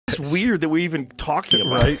weird that we even talking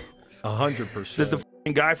about it. 100%. That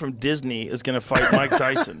the guy from Disney is going to fight Mike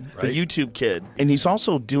Tyson, the YouTube kid. And he's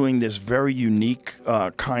also doing this very unique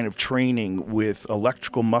kind of training with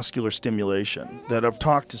electrical muscular stimulation that I've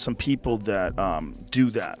talked to some people that do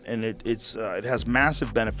that. And it has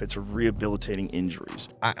massive benefits of rehabilitating injuries.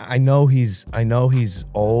 I know he's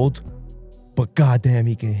old, but goddamn,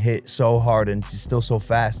 he can hit so hard and he's still so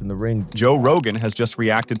fast in the ring. Joe Rogan has just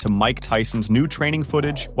reacted to Mike Tyson's new training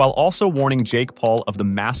footage, while also warning Jake Paul of the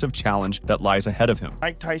massive challenge that lies ahead of him.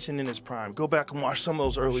 Mike Tyson in his prime. Go back and watch some of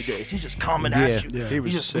those early days. He's just coming at you. Yeah.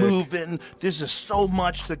 He's just moving. There's just so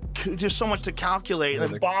much to calculate,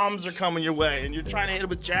 and bombs are coming your way, and you're trying to hit it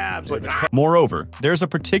with jabs. Moreover, there's a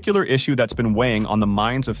particular issue that's been weighing on the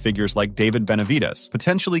minds of figures like David Benavidez,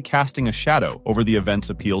 potentially casting a shadow over the event's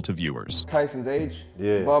appeal to viewers. Tyson's age,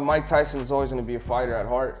 but Mike Tyson is always going to be a fighter at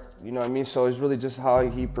heart, you know what I mean? So it's really just how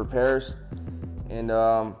he prepares, and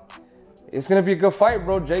it's going to be a good fight,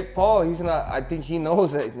 bro. Jake Paul, I think he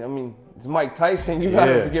knows it. I mean, it's Mike Tyson, you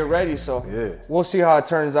gotta get ready, so we'll see how it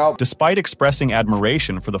turns out. Despite expressing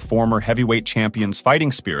admiration for the former heavyweight champion's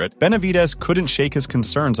fighting spirit, Benavidez couldn't shake his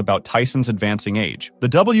concerns about Tyson's advancing age. The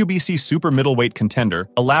WBC super middleweight contender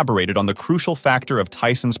elaborated on the crucial factor of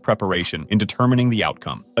Tyson's preparation in determining the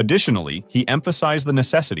outcome. Additionally, he emphasized the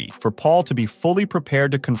necessity for Paul to be fully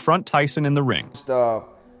prepared to confront Tyson in the ring.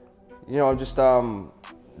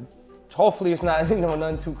 Hopefully it's not,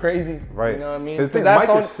 nothing too crazy. Right. You know what I mean? Because Mike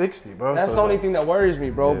is 60, bro. That's the only thing that worries me,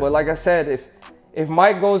 bro. But like I said, if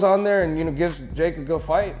Mike goes on there and gives Jake a good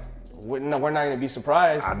fight, we're not going to be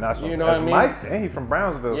surprised. You know what I mean? Mike, and he from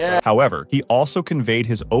Brownsville. Yeah. So. However, he also conveyed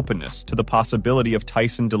his openness to the possibility of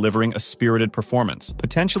Tyson delivering a spirited performance,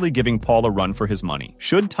 potentially giving Paul a run for his money.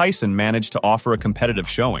 Should Tyson manage to offer a competitive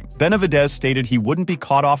showing, Benavidez stated he wouldn't be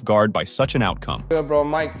caught off guard by such an outcome. Yeah, bro,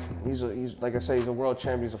 Mike, he's like I say, he's a world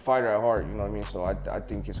champion. He's a fighter at heart. You know what I mean? So I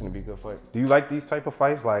think it's going to be a good fight. Do you like these type of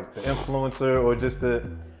fights, like the influencer or just the?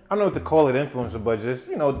 I don't know what to call it, influencer, but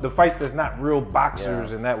just, the fights that's not real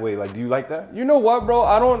boxers in that way. Like, do you like that? You know what, bro?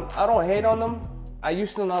 I don't hate on them. I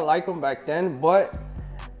used to not like them back then, but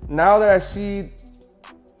now that I see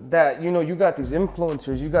that, you got these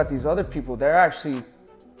influencers, you got these other people, they're actually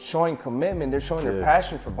showing commitment, they're showing their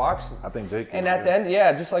passion for boxing. I think Jake is. And at the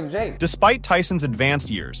end, just like Jake. Despite Tyson's advanced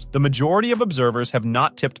years, the majority of observers have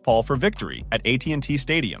not tipped Paul for victory at AT&T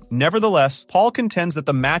Stadium. Nevertheless, Paul contends that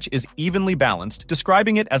the match is evenly balanced,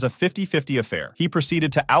 describing it as a 50-50 affair. He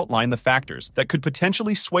proceeded to outline the factors that could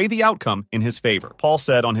potentially sway the outcome in his favor. Paul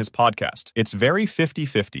said on his podcast, "It's very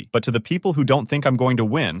 50-50, but to the people who don't think I'm going to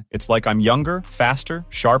win, it's like I'm younger, faster,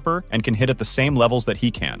 sharper, and can hit at the same levels that he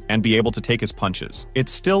can, and be able to take his punches.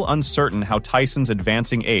 It's still uncertain how Tyson's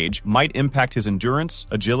advancing age might impact his endurance,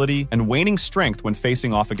 agility, and waning strength when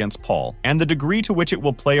facing off against Paul, and the degree to which it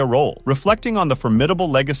will play a role." Reflecting on the formidable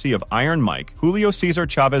legacy of Iron Mike, Julio Cesar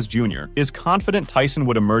Chavez Jr. is confident Tyson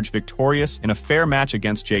would emerge victorious in a fair match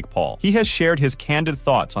against Jake Paul. He has shared his candid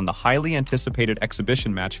thoughts on the highly anticipated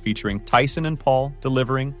exhibition match featuring Tyson and Paul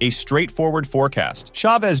delivering a straightforward forecast.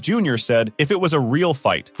 Chavez Jr. said, "If it was a real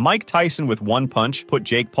fight, Mike Tyson with one punch put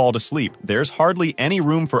Jake Paul to sleep. There's hardly any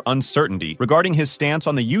room for uncertainty regarding his stance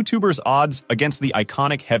on the YouTuber's odds against the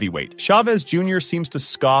iconic heavyweight." Chavez Jr. seems to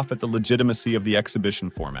scoff at the legitimacy of the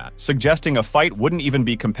exhibition format, suggesting a fight wouldn't even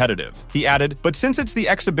be competitive. He added, "But since it's the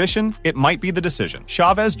exhibition, it might be the decision."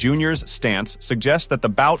 Chavez Jr.'s stance suggests that the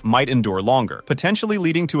bout might endure longer, potentially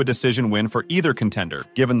leading to a decision win for either contender,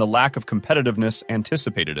 given the lack of competitiveness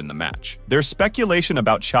anticipated in the match. There's speculation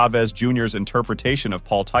about Chavez Jr.'s interpretation of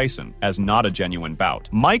Paul Tyson as not a genuine bout.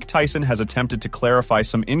 Mike Tyson has attempted to clarify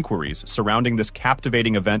some inquiries surrounding this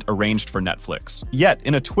captivating event arranged for Netflix. Yet,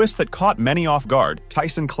 in a twist that caught many off guard,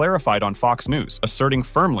 Tyson clarified on Fox News, asserting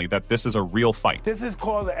firmly that this is a real fight. "This is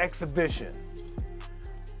called an exhibition.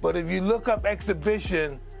 But if you look up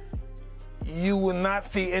exhibition, you will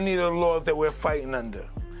not see any of the laws that we're fighting under.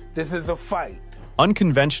 This is a fight."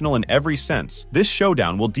 Unconventional in every sense, this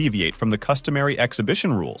showdown will deviate from the customary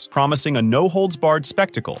exhibition rules, promising a no-holds-barred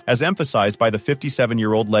spectacle, as emphasized by the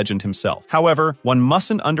 57-year-old legend himself. However, one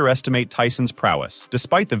mustn't underestimate Tyson's prowess,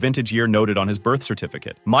 despite the vintage year noted on his birth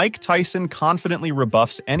certificate. Mike Tyson confidently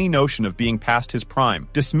rebuffs any notion of being past his prime,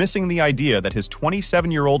 dismissing the idea that his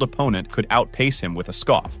 27-year-old opponent could outpace him with a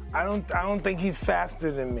scoff. I don't think he's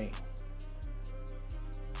faster than me.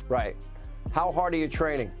 Right. How hard are you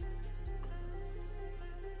training?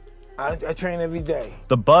 I train every day.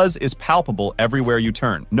 The buzz is palpable everywhere you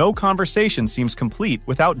turn. No conversation seems complete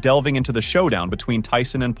without delving into the showdown between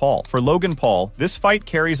Tyson and Paul. For Logan Paul, this fight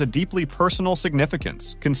carries a deeply personal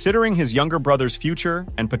significance. Considering his younger brother's future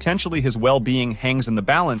and potentially his well-being hangs in the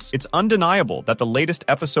balance, it's undeniable that the latest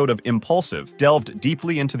episode of Impulsive delved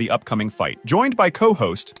deeply into the upcoming fight. Joined by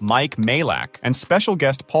co-host Mike Malak and special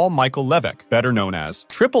guest Paul Michael Levesque, better known as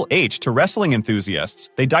Triple H to wrestling enthusiasts,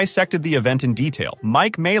 they dissected the event in detail.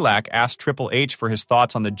 Mike Malak asked Triple H for his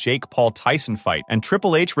thoughts on the Jake-Paul Tyson fight, and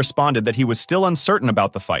Triple H responded that he was still uncertain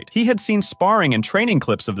about the fight. He had seen sparring and training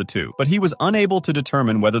clips of the two, but he was unable to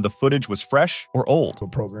determine whether the footage was fresh or old. A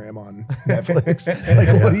program on Netflix.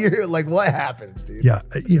 Like, what do you, like, what happens, dude? Yeah,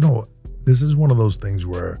 you know, this is one of those things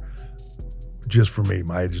where, just for me,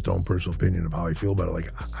 my just own personal opinion of how I feel about it, like,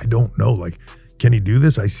 I don't know, like, can he do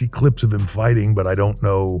this? I see clips of him fighting, but I don't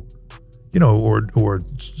know, you know, or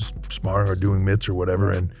sparring or doing mitts or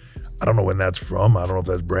whatever, and I don't know when that's from. I don't know if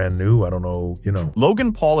that's brand new. I don't know, you know.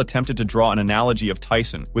 Logan Paul attempted to draw an analogy of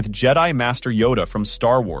Tyson with Jedi Master Yoda from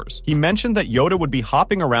Star Wars. He mentioned that Yoda would be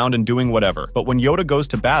hopping around and doing whatever, but when Yoda goes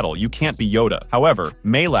to battle, you can't be Yoda. However,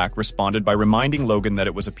 Malak responded by reminding Logan that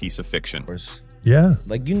it was a piece of fiction. Yeah.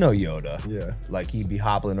 Like, you know Yoda. Yeah. Like, he'd be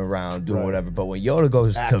hoppling around doing whatever, but when Yoda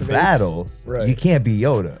goes Activates. to battle, you can't be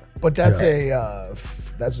Yoda. But that's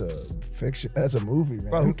that's a fiction. That's a movie, man.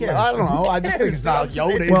 Bro, who cares? I don't know. I just think it's not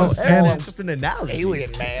Yoda. Well, It's just an analogy.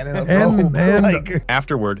 alien man. And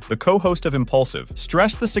Afterward, the co-host of Impulsive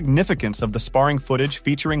stressed the significance of the sparring footage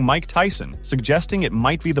featuring Mike Tyson, suggesting it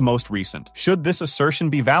might be the most recent. Should this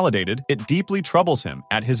assertion be validated, it deeply troubles him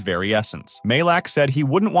at his very essence. Malak said he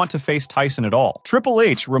wouldn't want to face Tyson at all. Triple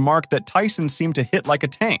H remarked that Tyson seemed to hit like a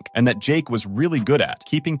tank and that Jake was really good at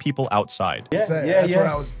keeping people outside. That's what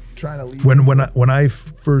I was trying to leave. when I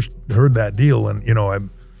first heard that deal, and you know, I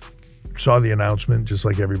saw the announcement just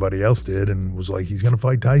like everybody else did, and was like, he's gonna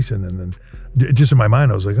fight Tyson, and then just in my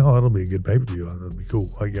mind I was like, oh, that'll be a good pay-per-view, that'll be cool,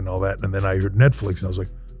 like, and all that. And then I heard Netflix and I was like,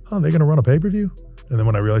 oh, they're gonna run a pay-per-view? And then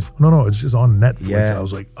when I realized, no, it's just on Netflix. Yeah. I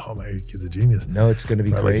was like, oh, my kid's a genius. No, it's going to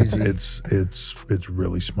be crazy. Like, it's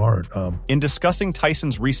really smart. In discussing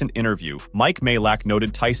Tyson's recent interview, Mike Malak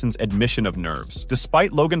noted Tyson's admission of nerves.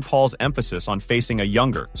 Despite Logan Paul's emphasis on facing a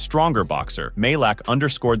younger, stronger boxer, Malak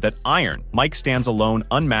underscored that iron, Mike stands alone,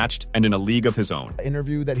 unmatched, and in a league of his own.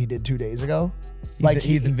 Interview that he did 2 days ago.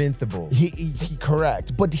 He's invincible. He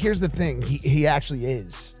correct. But here's the thing. He actually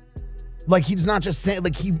is. Like, he's not just saying,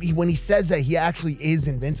 like, he when he says that, he actually is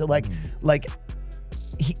invincible. Like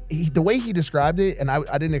he the way he described it, and I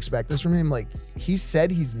didn't expect this from him. Like, he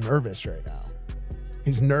said he's nervous right now.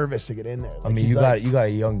 He's nervous to get in there. Like, I mean, you got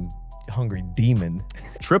a young, hungry demon.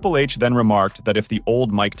 Triple H then remarked that if the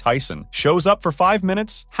old Mike Tyson shows up for 5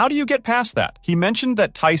 minutes, how do you get past that? He mentioned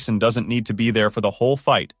that Tyson doesn't need to be there for the whole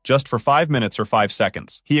fight, just for 5 minutes or 5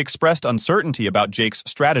 seconds. He expressed uncertainty about Jake's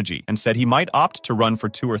strategy and said he might opt to run for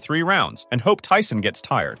 2 or 3 rounds and hope Tyson gets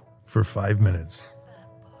tired. For 5 minutes.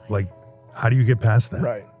 Like, how do you get past that?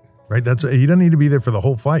 Right. He doesn't need to be there for the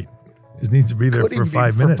whole fight. He just needs to be there for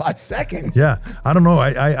 5 minutes. For 5 seconds. Yeah. I don't know.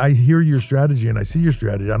 I hear your strategy and I see your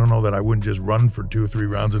strategy. I don't know that I wouldn't just run for 2 or 3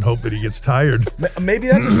 rounds and hope that he gets tired. Maybe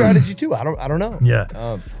that's a strategy too. I don't know.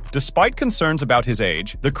 Yeah. Despite concerns about his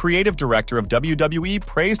age, the creative director of WWE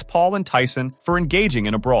praised Paul and Tyson for engaging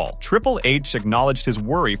in a brawl. Triple H acknowledged his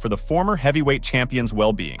worry for the former heavyweight champion's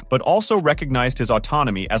well-being, but also recognized his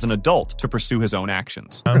autonomy as an adult to pursue his own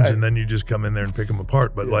actions. And then you just come in there and pick them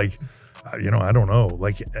apart. But like, you know, I don't know.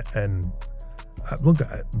 Like, and look,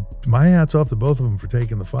 my hat's off to both of them for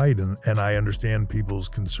taking the fight, and I understand people's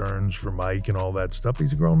concerns for Mike and all that stuff.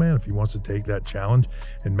 He's a grown man. If he wants to take that challenge,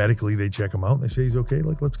 and medically they check him out and they say he's okay,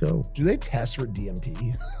 like, let's go. Do they test for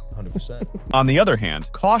DMT? 100%. On the other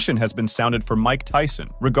hand, caution has been sounded for Mike Tyson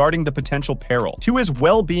regarding the potential peril to his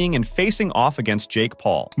well-being in facing off against Jake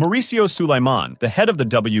Paul. Mauricio Sulaiman, the head of the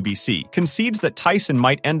WBC, concedes that Tyson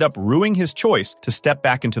might end up ruining his choice to step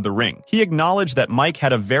back into the ring. He acknowledged that Mike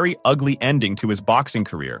had a very ugly ending to his boxing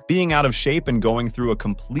career, being out of shape and going through a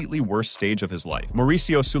completely worse stage of his life.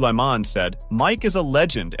 Mauricio Sulaiman said, "Mike is a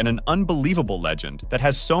legend and an unbelievable legend that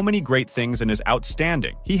has so many great things and is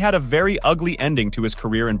outstanding. He had a very ugly ending to his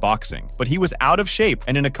career in boxing, but he was out of shape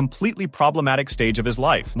and in a completely problematic stage of his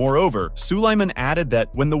life." Moreover, Sulaiman added that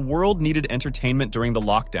when the world needed entertainment during the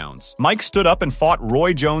lockdowns, Mike stood up and fought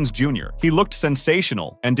Roy Jones Jr. He looked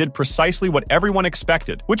sensational and did precisely what everyone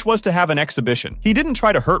expected, which was to have an exhibition. He didn't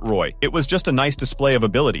try to hurt Roy. It was just a nice display of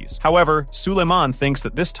abilities. However, Suleiman thinks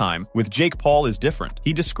that this time, with Jake Paul, is different.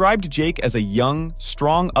 He described Jake as a young,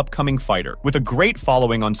 strong, upcoming fighter with a great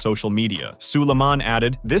following on social media. Suleiman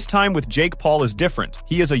added, "This time with Jake Paul is different.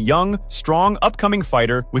 He is a young, strong, upcoming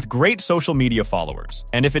fighter with great social media followers.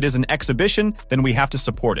 And if it is an exhibition, then we have to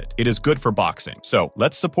support it. It is good for boxing. So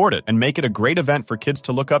let's support it and make it a great event for kids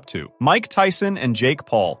to look up to." Mike Tyson and Jake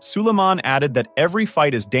Paul. Suleiman added that every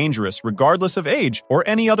fight is dangerous regardless of age or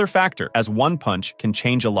any other factor, as one punch can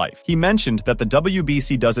change a life. He mentioned that the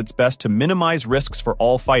WBC does its best to minimize risks for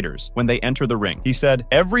all fighters when they enter the ring. He said,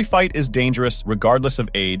 "Every fight is dangerous regardless of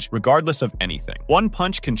age, regardless of anything. One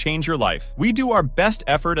punch can change your life. We do our best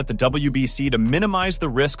effort at the WBC to minimize the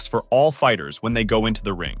risks for all fighters when they go into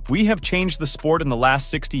the ring. We have changed the sport in the last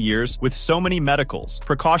 60 years with so many medicals,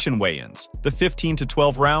 precaution weigh-ins, the 15 to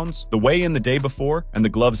 12 rounds, the weigh-in the day before, and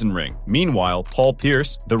the gloves and ring." Meanwhile, Paul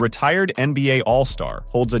Pierce, the retired NBA All-Star,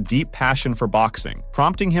 holds a deep passion for boxing,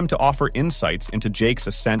 prompting him to offer insights into Jake's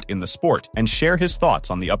ascent in the sport and share his thoughts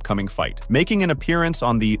on the upcoming fight. Making an appearance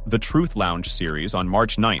on the Truth Lounge series on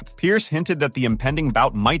March 9th, Pierce hinted that the impending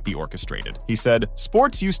bout might be orchestrated. He said,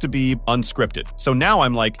 "Sports used to be unscripted, so now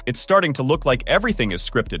I'm like, it's starting to look like everything is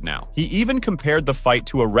scripted now." He even compared the fight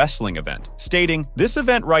to a wrestling event, stating, "This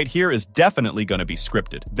event right here is definitely going to be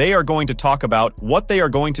scripted. They are going to talk about what they are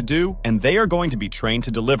going to do, and they are going to be trained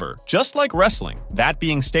to deliver, just like wrestling." That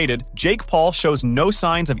being stated, Jake Paul shows no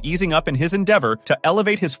signs of easing up in his endeavor to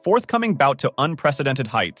elevate his forthcoming bout to unprecedented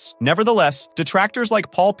heights. Nevertheless, detractors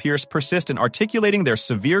like Paul Pierce persist in articulating their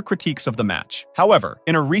severe critiques of the match. However,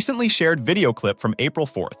 in a recently shared video clip from April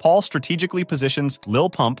 4th, Paul strategically positions Lil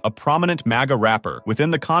Pump, a prominent MAGA rapper,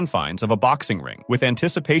 within the confines of a boxing ring. With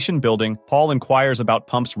anticipation building, Paul inquires about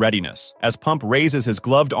Pump's readiness. As Pump raises his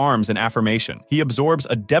gloved arms in affirmation, he absorbs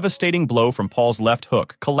a devastating blow from Paul's left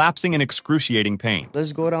hook, collapsing in excruciating pain.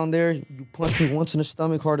 "Let's go down there, you punch me once in the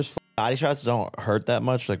stomach, hard as f***." Body shots don't hurt that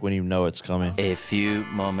much, like when you know it's coming. A few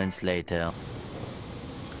moments later.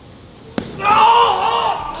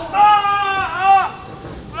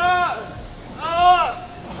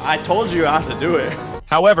 I told you how to do it.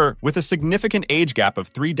 However, with a significant age gap of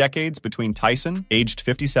 3 decades between Tyson, aged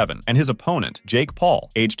 57, and his opponent, Jake Paul,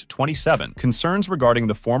 aged 27, concerns regarding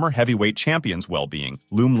the former heavyweight champion's well-being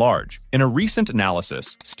loom large. In a recent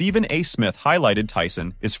analysis, Stephen A. Smith highlighted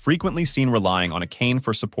Tyson is frequently seen relying on a cane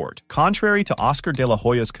for support. Contrary to Oscar De La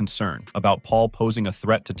Hoya's concern about Paul posing a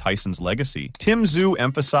threat to Tyson's legacy, Tim Tszyu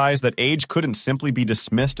emphasized that age couldn't simply be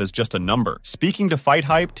dismissed as just a number. Speaking to Fight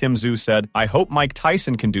Hype, Tim Tszyu said, "I hope Mike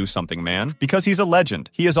Tyson can do something, man, because he's a legend.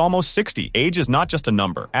 He is almost 60. Age is not just a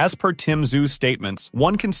number." As per Tim Tszyu's statements,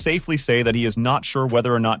 one can safely say that he is not sure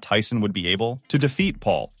whether or not Tyson would be able to defeat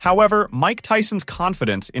Paul. However, Mike Tyson's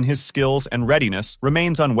confidence in his skills and readiness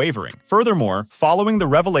remains unwavering. Furthermore, following the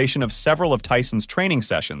revelation of several of Tyson's training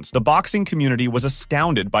sessions, the boxing community was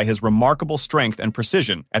astounded by his remarkable strength and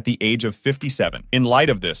precision at the age of 57. In light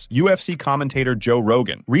of this, UFC commentator Joe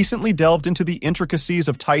Rogan recently delved into the intricacies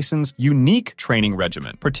of Tyson's unique training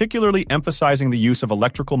regimen, particularly emphasizing the use of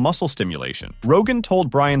electrical muscle stimulation. Rogan told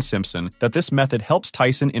Brian Simpson that this method helps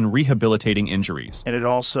Tyson in rehabilitating injuries. And it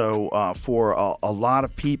also, for a lot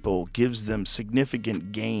of people, gives them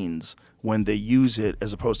significant gains when they use it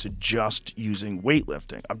as opposed to just using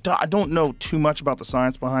weightlifting. I don't know too much about the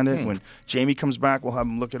science behind it. When Jamie comes back, we'll have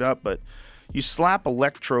him look it up. But you slap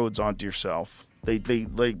electrodes onto yourself. They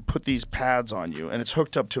put these pads on you, and it's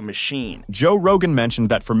hooked up to a machine. Joe Rogan mentioned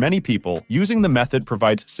that for many people, using the method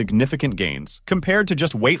provides significant gains compared to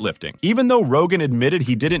just weightlifting. Even though Rogan admitted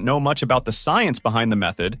he didn't know much about the science behind the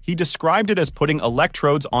method, he described it as putting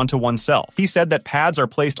electrodes onto oneself. He said that pads are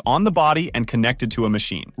placed on the body and connected to a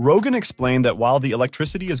machine. Rogan explained that while the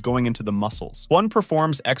electricity is going into the muscles, one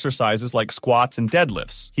performs exercises like squats and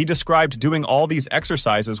deadlifts. He described doing all these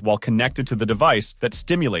exercises while connected to the device that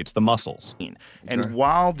stimulates the muscles. And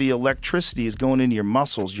while the electricity is going into your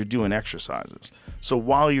muscles, you're doing exercises. So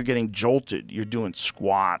while you're getting jolted, you're doing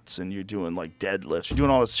squats and you're doing like deadlifts. You're doing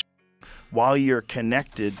all this while you're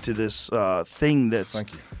connected to this thing that's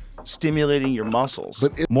stimulating your muscles.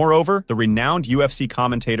 Moreover, the renowned UFC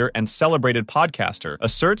commentator and celebrated podcaster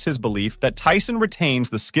asserts his belief that Tyson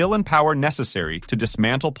retains the skill and power necessary to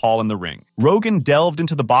dismantle Paul in the ring. Rogan delved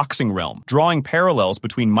into the boxing realm, drawing parallels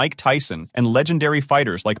between Mike Tyson and legendary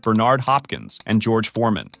fighters like Bernard Hopkins and George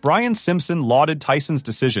Foreman. Brian Simpson lauded Tyson's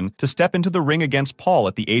decision to step into the ring against Paul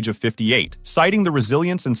at the age of 58, citing the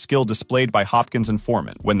resilience and skill displayed by Hopkins and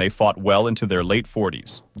Foreman when they fought well into their late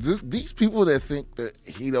 40s. These people that think that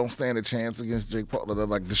he don't stand a chance against Jake Paul, they're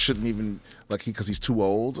like, this shouldn't even, like, because he's too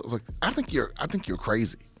old. I was like, I think you're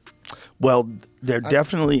crazy. Well, they're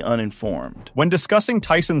definitely uninformed. When discussing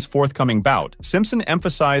Tyson's forthcoming bout, Simpson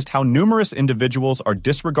emphasized how numerous individuals are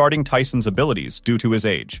disregarding Tyson's abilities due to his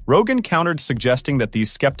age. Rogan countered, suggesting that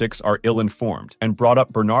these skeptics are ill-informed, and brought up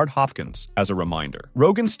Bernard Hopkins as a reminder.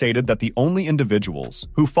 Rogan stated that the only individuals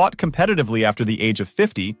who fought competitively after the age of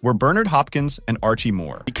 50 were Bernard Hopkins and Archie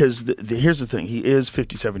Moore. Because here's the thing, he is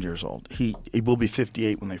 57 years old. He will be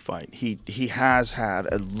 58 when they fight. He has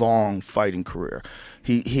had a long fighting career.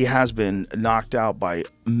 He has been knocked out by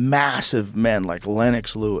massive men like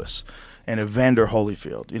Lennox Lewis and Evander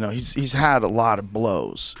Holyfield. You know, he's had a lot of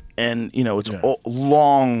blows, and you know it's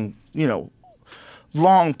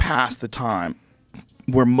long past the time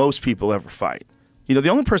where most people ever fight. You know, the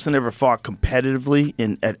only person that ever fought competitively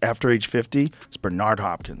after age 50 is Bernard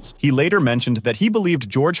Hopkins. He later mentioned that he believed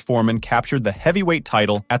George Foreman captured the heavyweight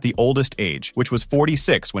title at the oldest age, which was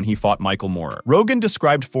 46 when he fought Michael Moorer. Rogan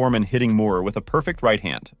described Foreman hitting Moorer with a perfect right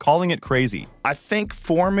hand, calling it crazy. I think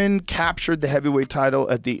Foreman captured the heavyweight title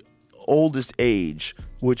at the oldest age,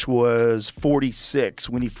 which was 46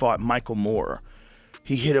 when he fought Michael Moorer.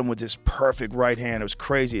 He hit him with this perfect right hand. It was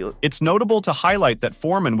crazy. It's notable to highlight that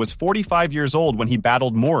Foreman was 45 years old when he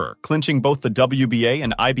battled Moorer, clinching both the WBA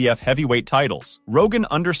and IBF heavyweight titles. Rogan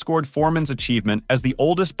underscored Foreman's achievement as the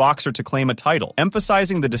oldest boxer to claim a title,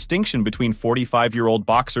 emphasizing the distinction between 45-year-old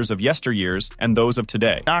boxers of yesteryears and those of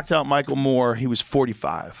today. Knocked out Michael Moorer, he was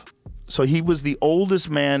 45. So he was the oldest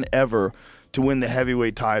man ever to win the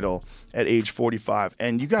heavyweight title at age 45.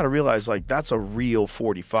 And you got to realize, like, that's a real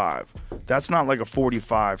 45. That's not like a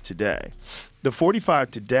 45 today. The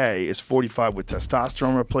 45 today is 45 with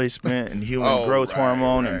testosterone replacement and human growth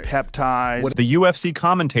hormone and peptides. The UFC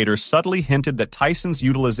commentator subtly hinted that Tyson's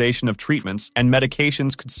utilization of treatments and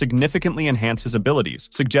medications could significantly enhance his abilities,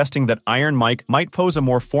 suggesting that Iron Mike might pose a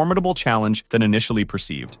more formidable challenge than initially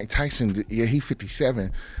perceived. Tyson, yeah, he's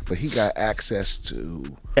 57, but he got access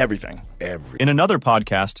to everything. In another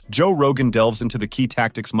podcast, Joe Rogan delves into the key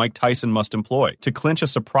tactics Mike Tyson must employ to clinch a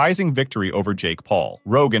surprising victory over Jake Paul.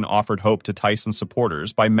 Rogan offered hope to Tyson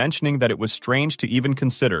supporters by mentioning that it was strange to even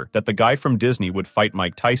consider that the guy from Disney would fight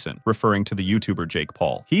Mike Tyson, referring to the YouTuber Jake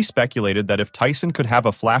Paul. He speculated that if Tyson could have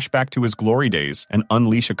a flashback to his glory days and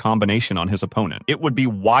unleash a combination on his opponent, it would be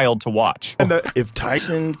wild to watch. If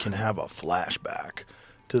Tyson can have a flashback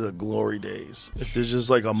to the glory days, if there's just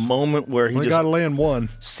like a moment where he just gotta land one,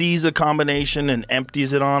 sees a combination and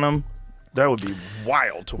empties it on him, that would be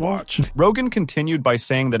wild to watch. Rogan continued by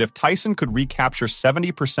saying that if Tyson could recapture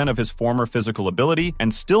 70% of his former physical ability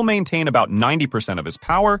and still maintain about 90% of his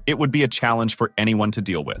power, it would be a challenge for anyone to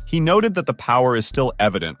deal with. He noted that the power is still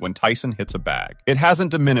evident when Tyson hits a bag. It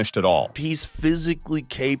hasn't diminished at all. He's physically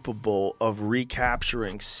capable of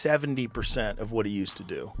recapturing 70% of what he used to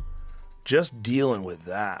do. Just dealing with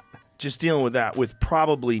that with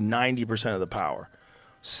probably 90% of the power.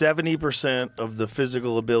 70% of the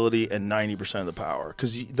physical ability and 90% of the power,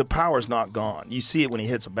 because the power's not gone. You see it when he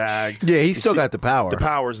hits a bag. Yeah, he's still got the power. The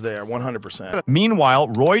power's there, 100%. Meanwhile,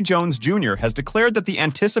 Roy Jones Jr. has declared that the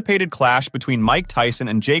anticipated clash between Mike Tyson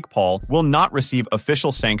and Jake Paul will not receive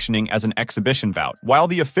official sanctioning as an exhibition bout. While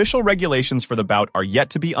the official regulations for the bout are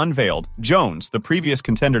yet to be unveiled, Jones, the previous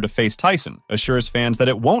contender to face Tyson, assures fans that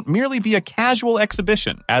it won't merely be a casual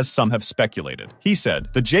exhibition, as some have speculated. He said,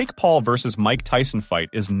 "The Jake Paul versus Mike Tyson fight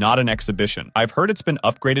is not an exhibition. I've heard it's been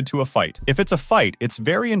upgraded to a fight. If it's a fight, it's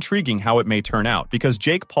very intriguing how it may turn out, because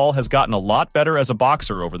Jake Paul has gotten a lot better as a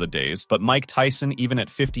boxer over the days, but Mike Tyson, even at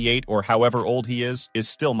 58 or however old he is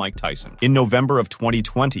still Mike Tyson." In November of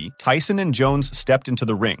 2020, Tyson and Jones stepped into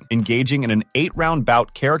the ring, engaging in an 8-round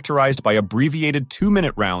bout characterized by abbreviated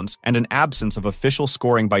 2-minute rounds and an absence of official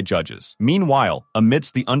scoring by judges. Meanwhile,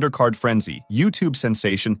 amidst the undercard frenzy, YouTube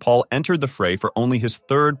sensation Paul entered the fray for only his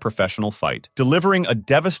 3rd professional fight, delivering a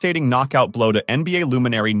devastating knockout blow to NBA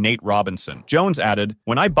luminary Nate Robinson. Jones added,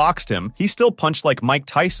 "When I boxed him, he still punched like Mike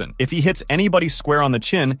Tyson. If he hits anybody square on the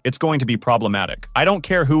chin, it's going to be problematic. I don't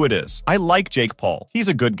care who it is. I like Jake Paul. He's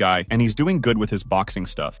a good guy, and he's doing good with his boxing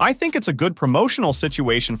stuff. I think it's a good promotional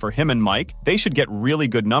situation for him and Mike. They should get really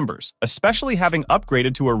good numbers, especially having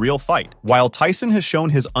upgraded to a real fight." While Tyson has shown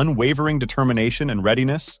his unwavering determination and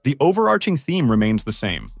readiness, the overarching theme remains the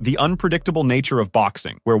same: the unpredictable nature of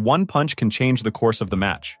boxing, where one punch can change the course of the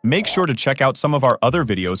match. Make sure to check out some of our other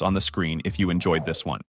videos on the screen if you enjoyed this one.